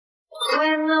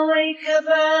When I wake up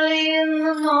early in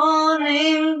the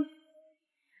morning,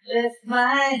 lift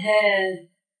my head,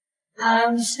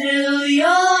 I'm still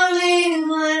yawning.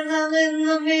 When I'm in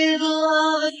the middle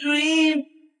of a dream,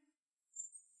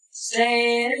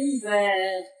 stay in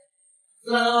bed,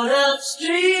 float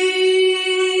upstream.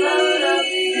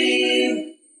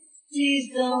 Please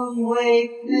don't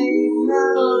wake me,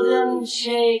 no, don't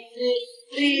shake me,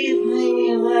 leave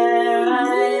me where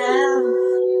I am,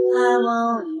 I'm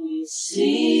only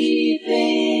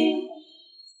sleeping.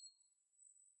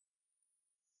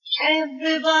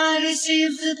 Everybody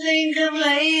seems to think I'm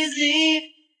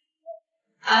lazy,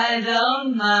 I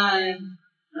don't mind,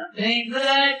 I think that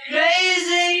I'm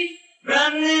crazy,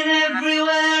 running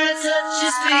everywhere at such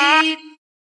a speed,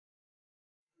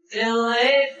 till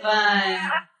they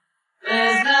find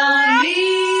there's no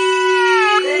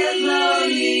need.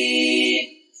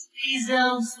 Please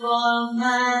don't spoil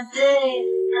my day,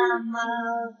 I'm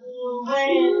out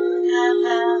away, and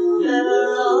after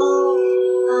all,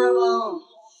 I'm only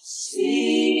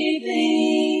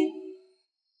sleeping.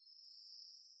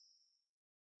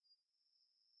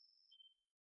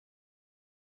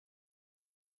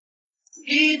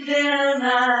 Keep an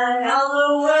eye on the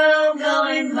world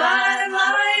going by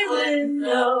my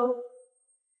window,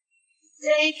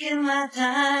 taking my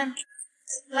time,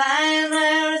 lying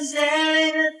there and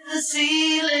staring at the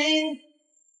ceiling,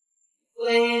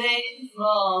 waiting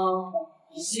for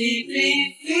a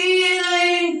sleepy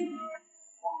feeling.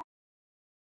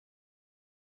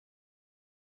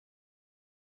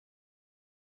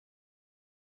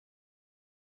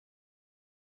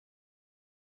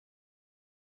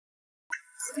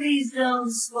 Please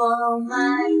don't spoil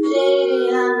my day,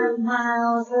 I'm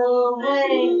miles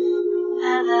away,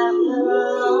 and after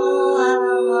all I'm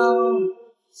alone,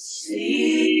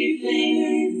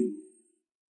 sleeping.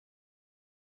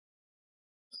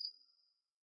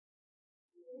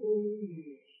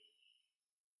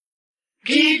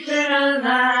 Keeping an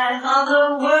eye on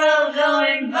the world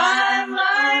going by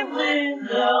my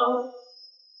window,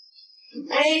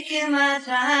 taking my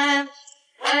time.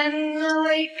 When I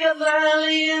wake up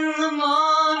early in the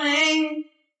morning,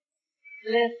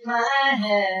 lift my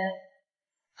head,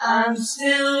 I'm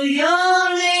still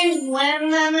yawning.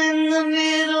 When I'm in the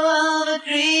middle of a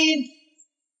dream,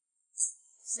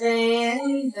 stay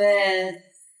in bed,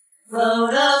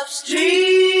 float upstream.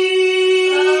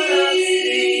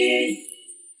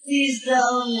 Please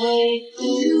don't wake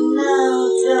me now,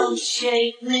 don't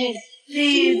shake me,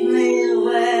 leave me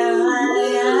where I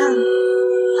am,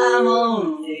 I'm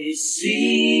only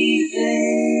sleeping.